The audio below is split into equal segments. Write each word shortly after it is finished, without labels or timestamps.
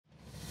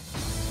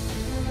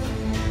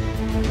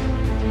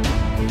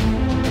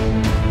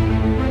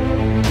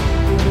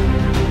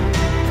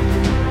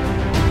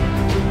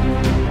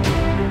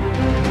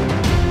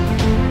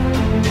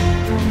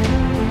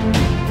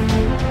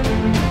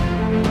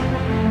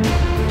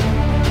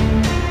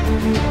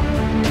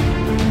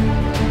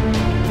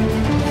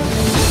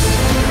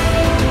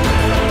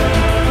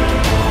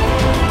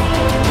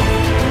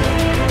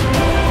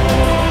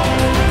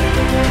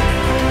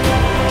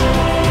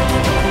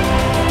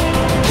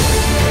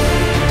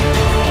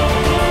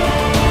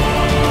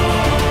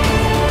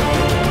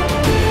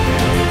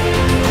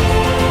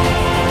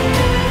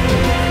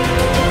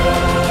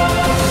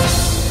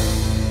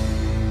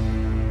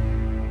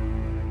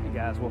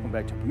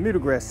Bermuda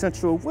Grass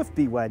Central with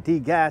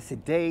BYD. Guys,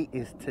 today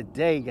is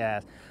today,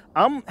 guys.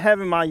 I'm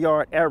having my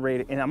yard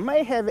aerated, and I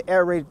may have it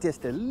aerated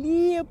just a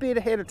little bit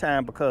ahead of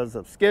time because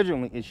of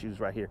scheduling issues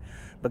right here.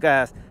 But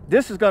guys,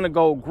 this is gonna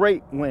go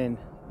great when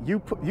you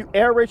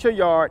aerate your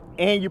yard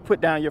and you put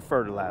down your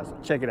fertilizer.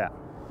 Check it out.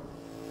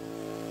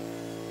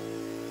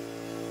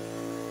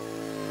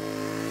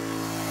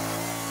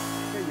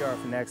 Yard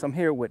for next. I'm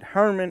here with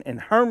Herman, and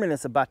Herman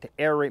is about to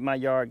aerate my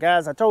yard.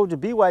 Guys, I told you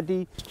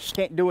BYD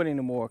can't do it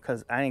anymore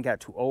because I ain't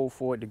got too old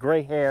for it. The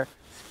gray hair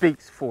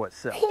speaks for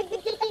itself.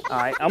 All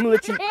right, I'm gonna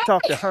let you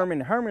talk to Herman.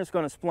 Herman is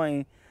gonna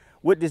explain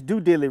what this do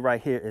dilly right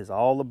here is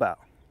all about.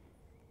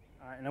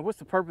 All right, now what's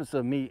the purpose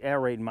of me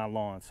aerating my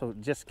lawn? So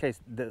just in case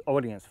the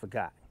audience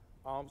forgot.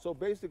 So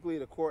basically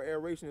the core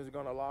aeration is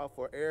gonna allow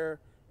for air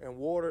and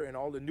water and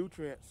all the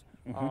nutrients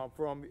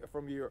from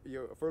your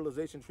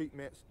fertilization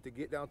treatments to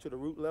get down to the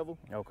root level.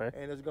 Okay.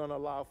 And it's going to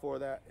allow for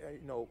that,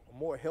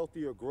 more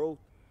healthier growth,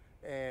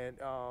 and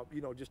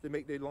just to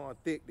make the lawn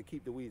thick to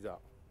keep the weeds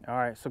out. All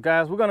right, so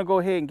guys, we're going to go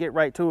ahead and get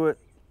right to it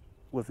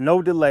with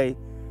no delay.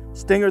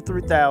 Stinger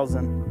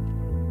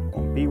 3000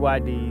 on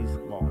BYD's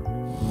lawn.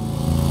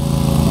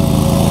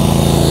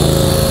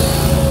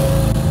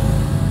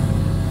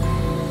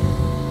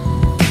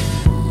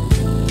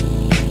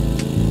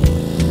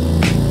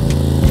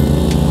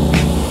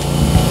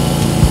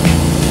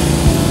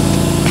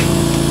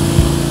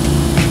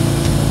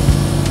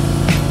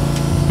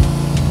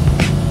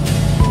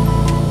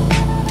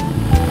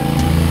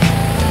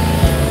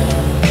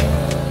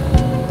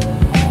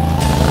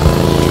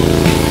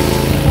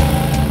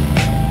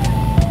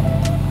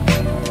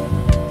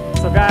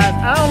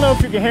 I don't know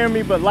if you can hear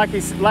me, but like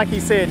he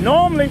said,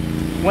 normally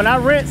when I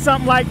rent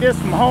something like this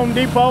from Home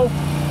Depot,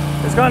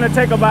 it's gonna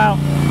take about,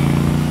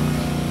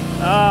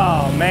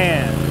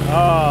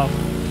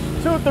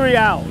 2 or 3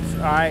 hours.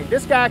 All right,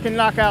 this guy can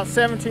knock out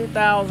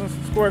 17,000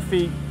 square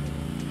feet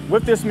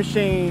with this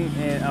machine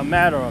in a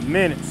matter of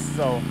minutes.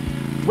 So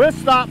we're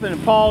stopping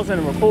and pausing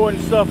and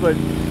recording stuff, but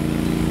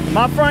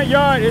my front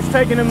yard is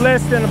taking him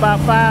less than about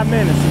 5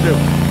 minutes to do.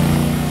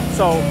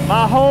 So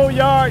my whole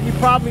yard, he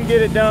probably can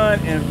get it done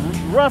in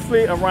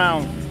roughly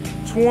around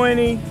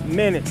 20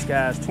 minutes,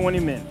 guys, 20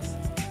 minutes.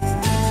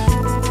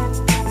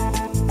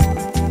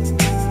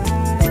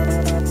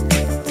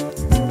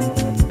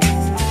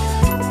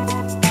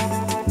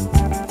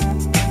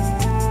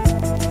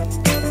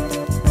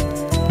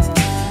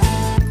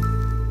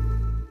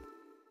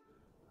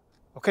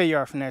 Okay,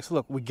 yard for next.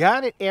 Look, we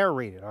got it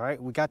aerated, all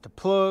right? We got the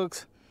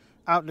plugs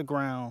out the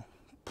ground,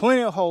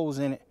 plenty of holes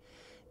in it.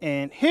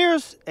 And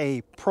here's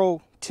a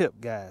pro tip,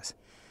 guys.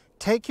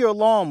 Take your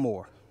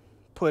lawnmower,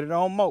 put it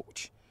on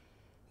mulch.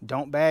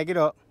 Don't bag it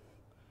up.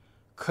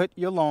 Cut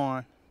your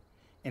lawn,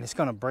 and it's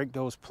gonna break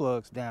those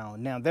plugs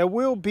down. Now, there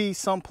will be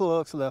some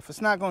plugs left. It's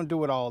not gonna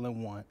do it all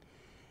in one.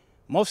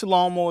 Most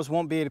lawnmowers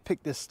won't be able to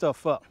pick this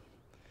stuff up.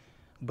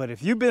 But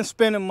if you've been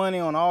spending money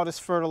on all this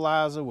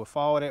fertilizer with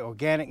all that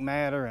organic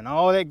matter and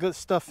all that good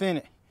stuff in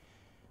it,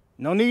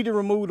 no need to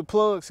remove the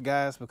plugs,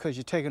 guys, because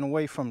you're taking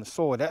away from the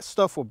soil. That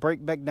stuff will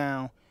break back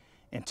down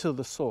into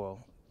the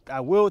soil. I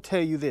will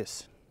tell you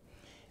this.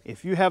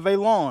 If you have a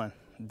lawn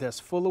that's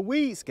full of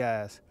weeds,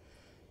 guys,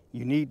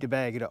 you need to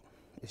bag it up.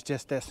 It's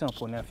just that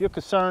simple. Now, if you're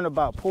concerned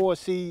about poor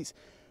seeds,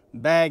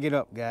 bag it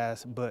up,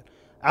 guys. But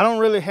I don't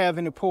really have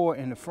any poor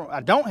in the front. I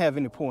don't have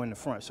any poor in the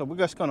front. So we're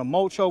just gonna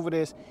mulch over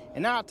this.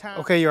 And now time.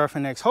 Okay, yard for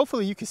next.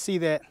 Hopefully you can see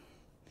that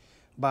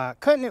by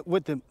cutting it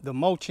with the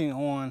mulching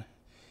on,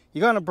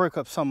 you're gonna break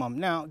up some of them.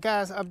 Now,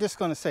 guys, I'm just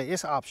gonna say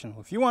it's optional.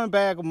 If you wanna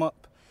bag them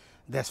up,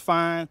 that's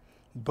fine.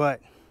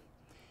 But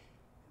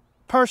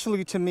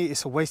personally, to me,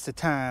 it's a waste of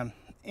time,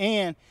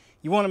 and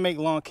you want to make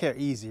lawn care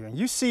easier. And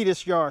you see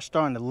this yard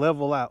starting to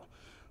level out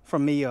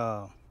from me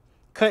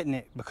cutting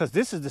it, because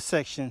this is the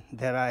section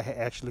that I had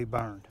actually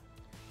burned.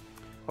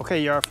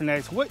 Okay, yard for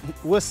next.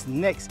 What's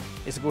next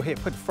is to go ahead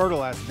and put the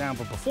fertilizer down.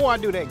 But before I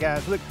do that,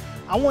 guys, look,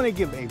 I want to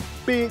give a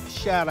big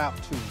shout out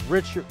to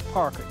Richard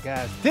Parker,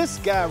 guys. This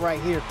guy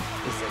right here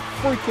is a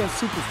freaking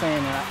super fan,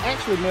 and I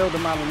actually mailed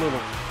him out a little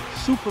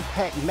super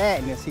pack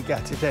madness he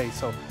got today.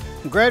 So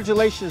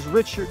congratulations,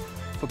 Richard,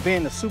 for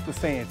being a super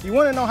fan. If you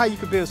want to know how you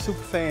can be a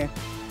super fan,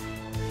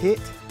 hit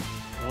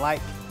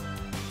like,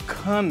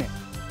 comment.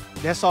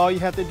 That's all you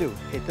have to do.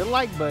 Hit the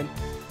like button,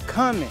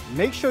 comment.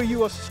 Make sure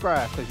you are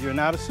subscribed, because you're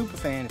not a super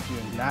fan if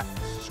you're not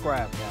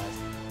subscribed,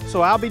 guys.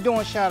 So I'll be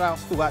doing shout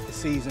outs throughout the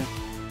season.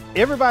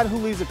 Everybody who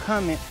leaves a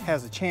comment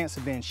has a chance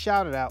of being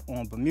shouted out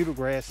on Bermuda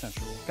Grass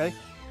Central, okay?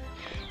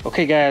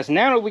 Okay, guys,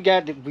 now that we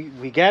got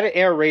it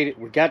aerated,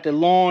 we got the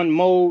lawn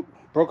mowed,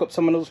 broke up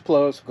some of those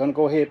plugs. We're gonna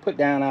go ahead and put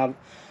down our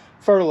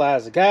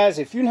fertilizer. Guys,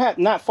 if you're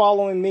not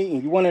following me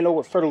and you want to know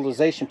what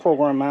fertilization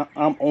program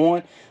I'm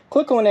on,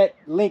 click on that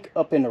link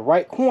up in the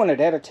right corner.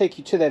 That'll take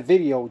you to that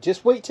video.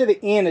 Just wait till the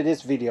end of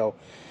this video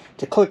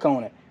to click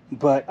on it.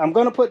 But I'm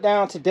gonna put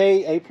down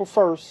today, April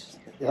 1st.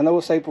 I know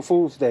it's April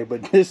Fool's Day,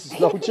 but this is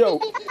no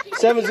joke.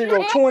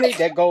 7020,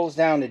 that goes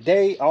down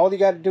today. All you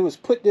got to do is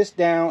put this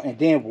down and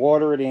then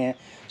water it in.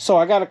 So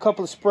I got a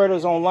couple of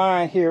spreaders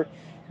online here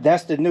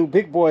That's the new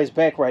big boys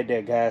back right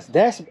there, guys.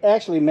 That's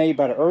actually made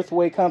by the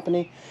Earthway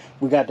company.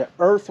 We got the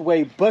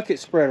Earthway bucket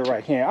spreader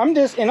right here. I'm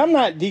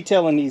not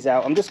detailing these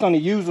out. I'm just going to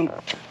use them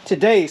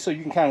today so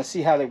you can kind of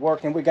see how they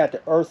work. And we got the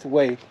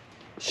Earthway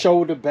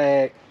shoulder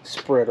bag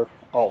spreader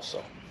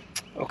also.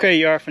 Okay,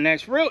 Yard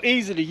Fanatics, real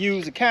easy to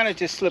use. It kind of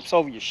just slips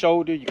over your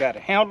shoulder. You got a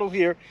handle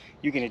here.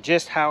 You can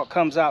adjust how it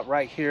comes out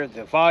right here,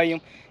 the volume.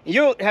 And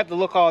you'll have to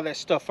look all that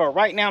stuff up.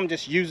 Right now, I'm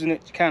just using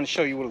it to kind of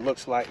show you what it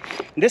looks like.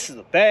 And this is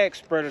a bag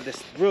spreader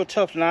that's real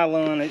tough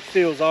nylon. It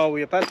fills all the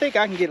way up. I think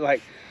I can get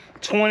like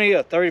 20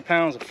 or 30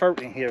 pounds of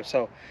fert in here.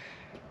 So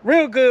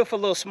real good for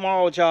little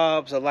small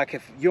jobs, or like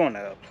if you're on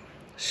a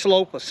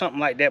slope or something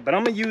like that. But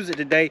I'm going to use it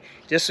today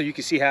just so you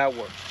can see how it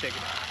works. Check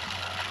it out.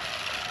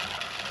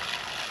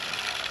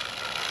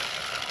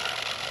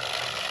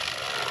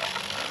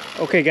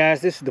 Okay guys,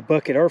 this is the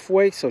bucket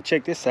Earthway, so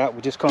check this out. We're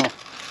just gonna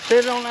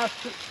set it on our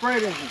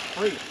spreaders and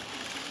spray it.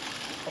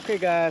 Okay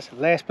guys,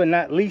 last but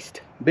not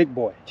least, big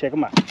boy. Check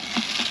them out.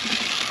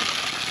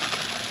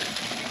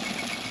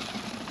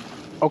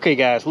 Okay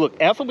guys,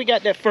 look, after we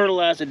got that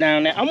fertilizer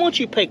down there, I want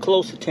you to pay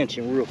close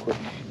attention real quick.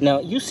 Now,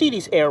 you see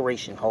these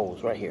aeration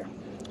holes right here.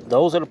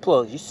 Those are the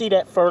plugs. You see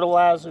that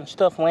fertilizer and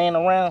stuff laying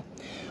around?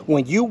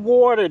 When you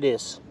water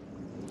this,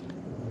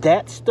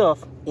 that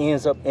stuff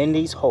ends up in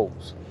these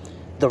holes.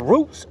 The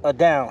roots are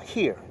down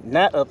here,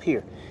 not up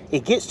here.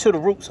 It gets to the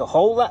roots a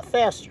whole lot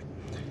faster.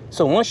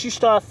 So once you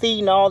start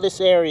feeding all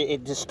this area,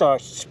 it just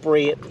starts to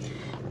spread.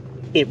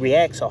 It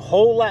reacts a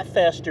whole lot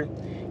faster.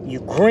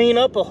 You green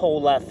up a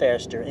whole lot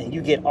faster, and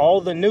you get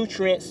all the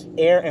nutrients,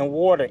 air, and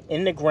water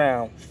in the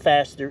ground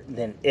faster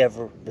than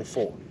ever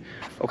before.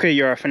 Okay,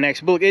 Yard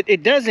Fanatics, look,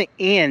 it doesn't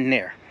end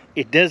there.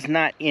 It does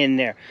not end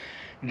there.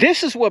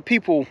 This is where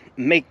people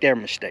make their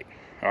mistake,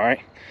 all right?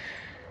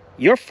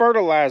 Your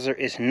fertilizer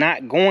is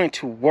not going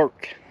to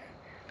work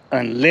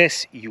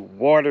unless you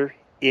water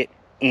it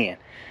in.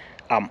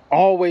 I'm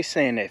always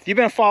saying that. If you've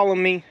been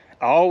following me,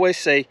 I always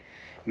say,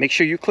 make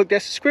sure you click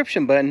that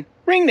subscription button,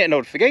 ring that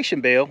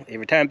notification bell.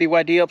 Every time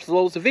BYD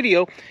uploads a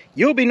video,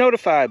 you'll be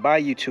notified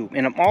by YouTube.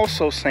 And I'm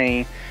also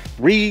saying,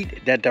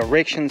 read the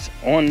directions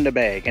on the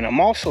bag. And I'm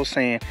also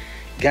saying,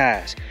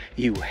 guys,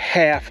 you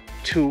have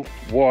to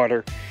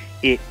water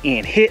it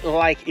in. Hit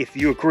like if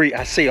you agree.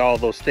 I say all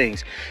those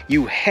things.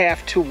 You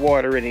have to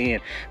water it in.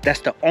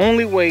 That's the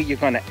only way you're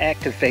going to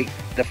activate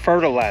the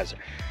fertilizer.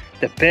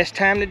 The best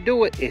time to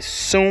do it is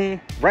soon,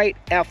 right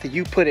after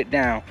you put it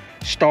down.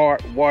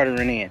 Start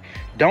watering in.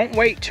 Don't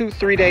wait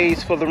 2-3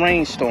 days for the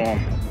rainstorm.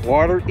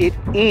 Water it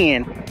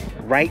in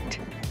right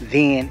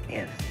then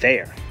and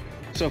there.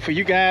 So for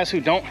you guys who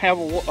don't have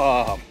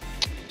a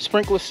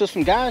sprinkler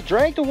system, guys,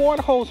 drag the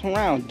water hose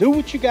around. Do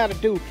what you got to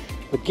do,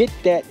 but get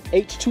that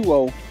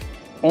H2O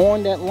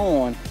on that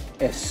lawn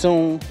as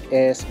soon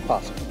as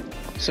possible.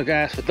 So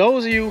guys, for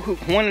those of you who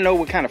want to know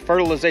what kind of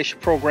fertilization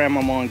program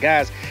I'm on,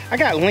 guys, I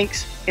got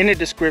links in the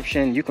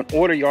description. You can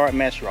order Yard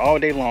Master all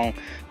day long.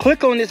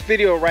 Click on this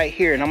video right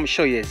here and I'm gonna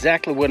show you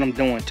exactly what I'm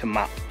doing to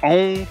my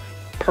own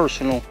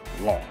personal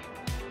lawn.